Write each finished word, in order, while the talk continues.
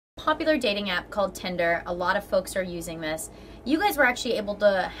Popular dating app called Tinder. A lot of folks are using this. You guys were actually able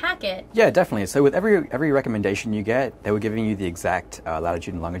to hack it. Yeah, definitely. So with every recommendation you get, they were giving you the exact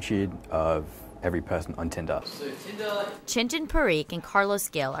latitude and longitude of every person on Tinder. Chintan Parikh and Carlos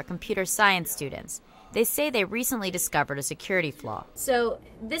Gill are computer science students. They say they recently discovered a security flaw. So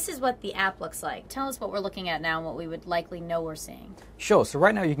this is what the app looks like. Tell us what we're looking at now and what we would likely know we're seeing. Sure. So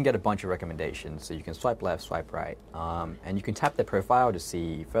right now you can get a bunch of recommendations. So you can swipe left, swipe right, and you can tap their profile to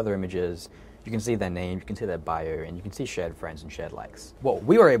see further images. You can see their name, you can see their bio, and you can see shared friends and shared likes. What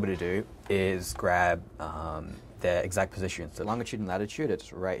we were able to do is grab their exact position. So longitude and latitude,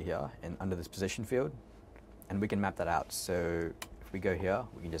 it's right here and under this position field, and we can map that out. So if we go here,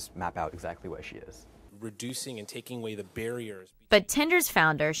 we can just map out exactly where she is. Reducing and taking away the barriers. But Tinder's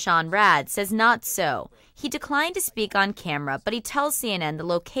founder, Sean Rad, says not so. He declined to speak on camera, but he tells CNN the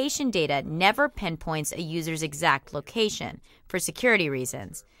location data never pinpoints a user's exact location for security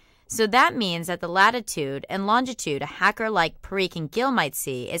reasons. So that means that the latitude and longitude a hacker like Parikh and Gill might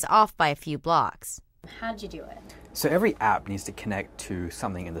see is off by a few blocks. How'd you do it? So every app needs to connect to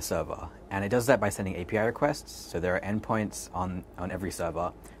something in the server, and it does that by sending API requests. So there are endpoints on every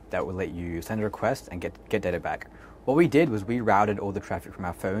server that will let you send a request and get data back. What we did was we routed all the traffic from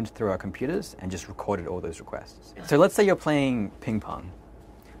our phones through our computers and just recorded all those requests. So let's say you're playing ping pong,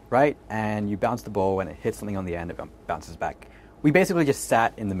 right? And you bounce the ball and it hits something on the end, it bounces back. We basically just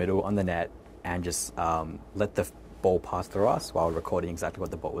sat in the middle on the net and just let the ball pass through us while recording exactly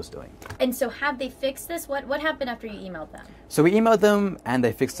what the ball was doing. And so have they fixed this? What happened after you emailed them? So we emailed them and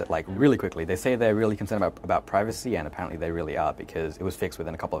they fixed it like really quickly. They say they're really concerned about privacy, and apparently they really are, because it was fixed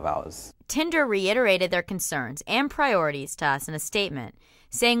within a couple of hours. Tinder reiterated their concerns and priorities to us in a statement,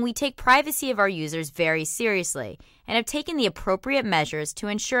 saying we take privacy of our users very seriously and have taken the appropriate measures to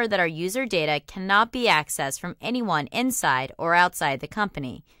ensure that our user data cannot be accessed from anyone inside or outside the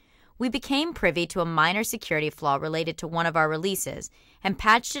company. We became privy to a minor security flaw related to one of our releases and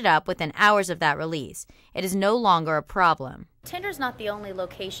patched it up within hours of that release. It is no longer a problem. Tinder's not the only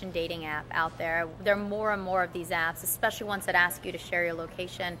location dating app out there. There are more and more of these apps, especially ones that ask you to share your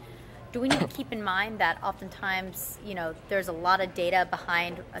location. Do we need to keep in mind that oftentimes, there's a lot of data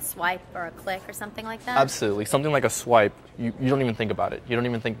behind a swipe or a click or something like that? Absolutely. Something like a swipe, you don't even think about it. You don't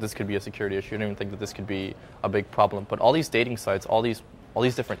even think this could be a security issue. You don't even think that this could be a big problem. But all these dating sites, all these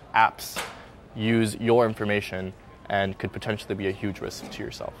different apps use your information and could potentially be a huge risk to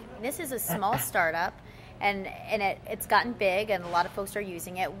yourself. This is a small startup, and it's gotten big, and a lot of folks are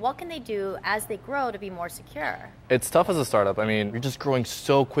using it. What can they do as they grow to be more secure? It's tough as a startup. I mean, you're just growing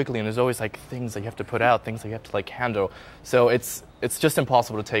so quickly, and there's always things that you have to put out, things that you have to handle. So it's just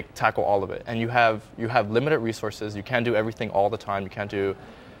impossible to tackle all of it. And you have limited resources. You can't do everything all the time. You can't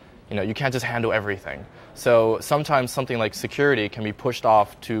just handle everything. So sometimes something like security can be pushed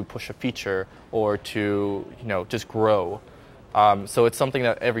off to push a feature or to, just grow. So it's something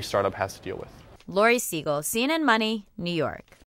that every startup has to deal with. Lori Siegel, CNN Money, New York.